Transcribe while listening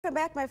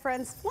Welcome back, my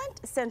friends.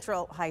 Flint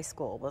Central High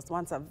School was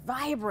once a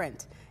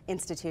vibrant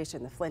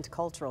institution, the Flint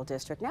Cultural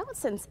District. Now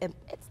it's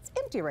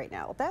empty right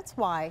now. That's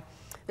why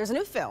there's a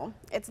new film.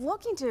 It's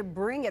looking to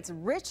bring its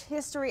rich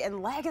history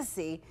and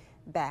legacy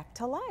back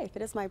to life.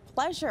 It is my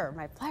pleasure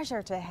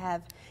to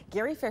have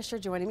Gary Fisher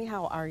joining me.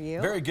 How are you?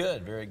 Very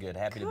good, very good.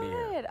 Happy to be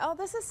here. Oh,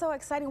 this is so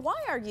exciting.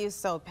 Why are you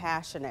so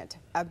passionate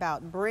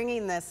about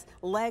bringing this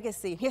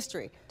legacy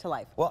history to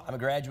life? Well, I'm a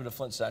graduate of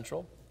Flint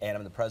Central, and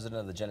I'm the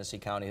president of the Genesee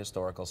County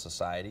Historical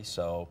Society,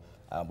 so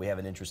we have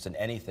an interest in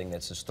anything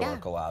that's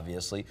historical,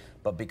 obviously,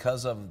 but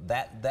because of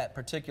that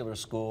particular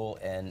school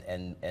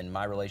and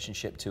my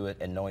relationship to it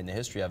and knowing the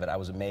history of it, I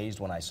was amazed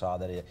when I saw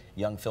that a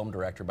young film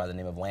director by the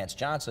name of Lance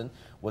Johnson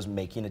was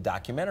making a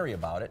documentary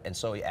about it, and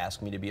so he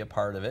asked me to be a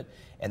part of it,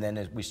 and then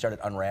as we started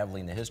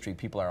unraveling the history,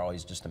 people are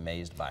always just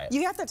amazed by it.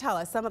 You have to tell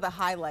us some of the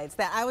highlights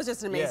that I was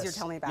just amazed you're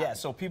telling me about. Yeah,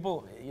 so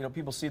people,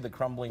 people see the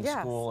crumbling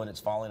school and it's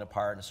falling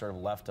apart and it's sort of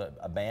left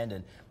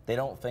abandoned. They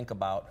don't think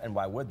about, and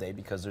why would they,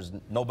 because there's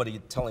nobody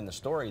telling the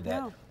story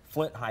that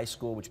Flint High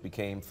School, which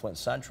became Flint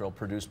Central,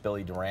 produced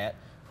Billy Durant,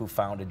 who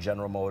founded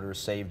General Motors,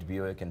 saved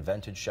Buick,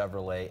 invented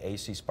Chevrolet,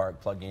 AC spark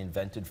plug,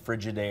 invented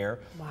Frigidaire.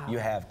 Wow. You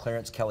have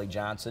Clarence Kelly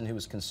Johnson, who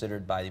was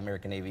considered by the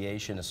American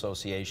Aviation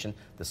Association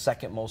the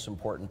second most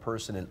important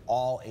person in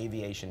all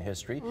aviation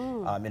history.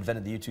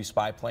 Invented the U-2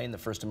 spy plane, the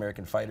first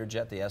American fighter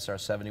jet, the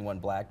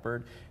SR-71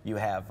 Blackbird. You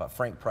have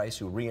Frank Price,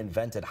 who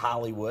reinvented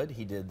Hollywood.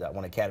 He did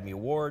won Academy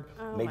Award,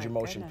 Major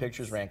Motion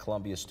Pictures, ran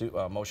Columbia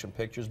Motion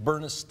Pictures.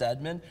 Bernice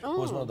Stedman, who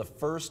was one of the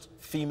first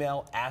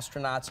female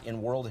astronauts in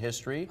world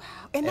history.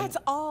 Wow. And that's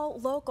all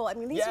local. I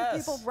mean, these are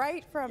people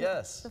right from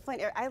the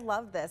Flint area. I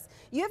love this.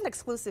 You have an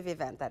exclusive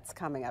event that's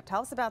coming up.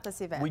 Tell us about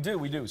this event. We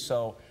do.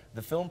 So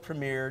the film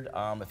premiered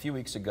a few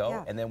weeks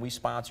ago, and then we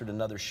sponsored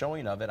another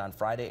showing of it on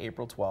Friday,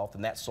 April 12th,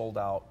 and that sold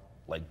out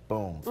like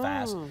boom,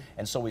 fast.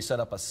 And so we set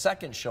up a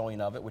second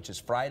showing of it, which is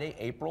Friday,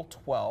 April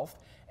 12th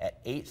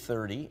at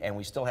 8:30, and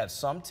we still have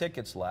some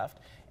tickets left,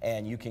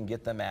 and you can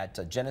get them at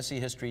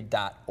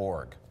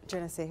geneseehistory.org.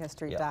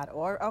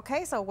 geneseehistory.org.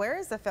 Okay, so where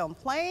is the film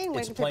playing? When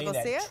It's can playing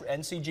people see at it?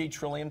 NCG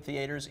Trillium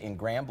Theaters in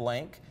Grand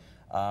Blanc,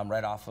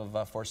 right off of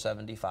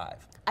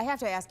 475. I have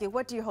to ask you,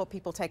 what do you hope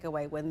people take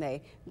away when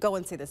they go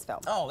and see this film?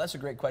 Oh, that's a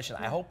great question.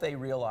 I hope they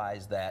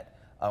realize that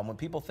when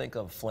people think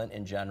of Flint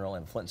in general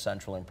and Flint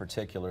Central in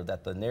particular,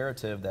 that the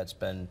narrative that's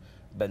been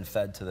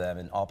fed to them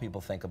and all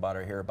people think about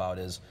or hear about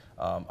is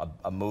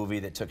a movie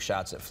that took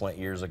shots at Flint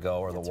years ago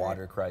or the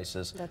water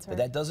crisis. But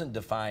that doesn't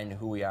define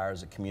who we are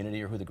as a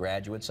community or who the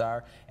graduates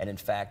are. And in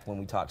fact, when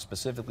we talk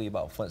specifically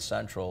about Flint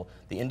Central,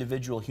 the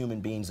individual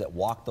human beings that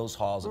walked those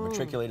halls, that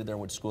matriculated there,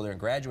 went to school there, and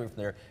graduated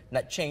from there,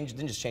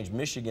 didn't just change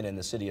Michigan and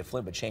the city of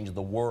Flint, but changed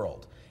the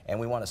world. And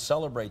we want to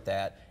celebrate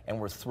that, and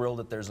we're thrilled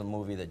that there's a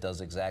movie that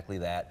does exactly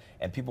that.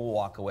 And people will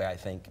walk away, I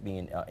think,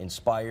 being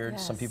inspired.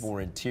 Some people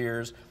were in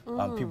tears,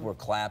 people were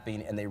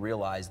clapping, and they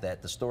realized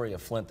that the story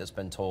of Flint that's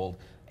been told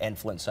and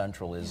Flint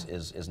Central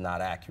is not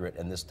accurate,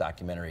 and this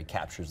documentary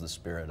captures the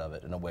spirit of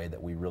it in a way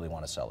that we really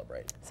want to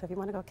celebrate. So if you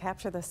want to go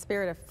capture the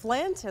spirit of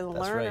Flint and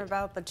learn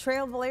about the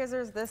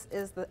Trailblazers, this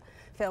is the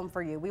film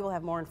for you. We will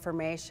have more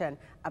information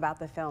about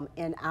the film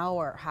in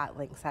our hot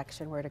link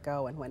section, where to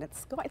go and when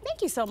it's going.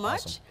 Thank you so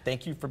much. Awesome.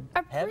 Thank you for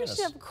having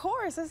us. Of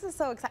course. This is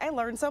so exciting. I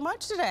learned so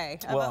much today.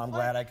 Well, I'm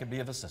glad I could be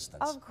of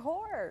assistance. Of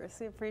course.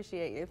 We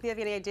appreciate you. If you have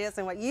any ideas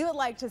on what you would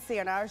like to see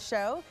on our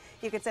show,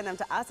 you can send them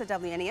to us at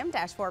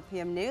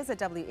WNEM-4PM News at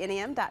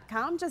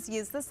WNEM.com. Just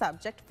use the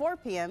subject 4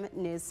 p.m.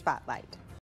 News Spotlight.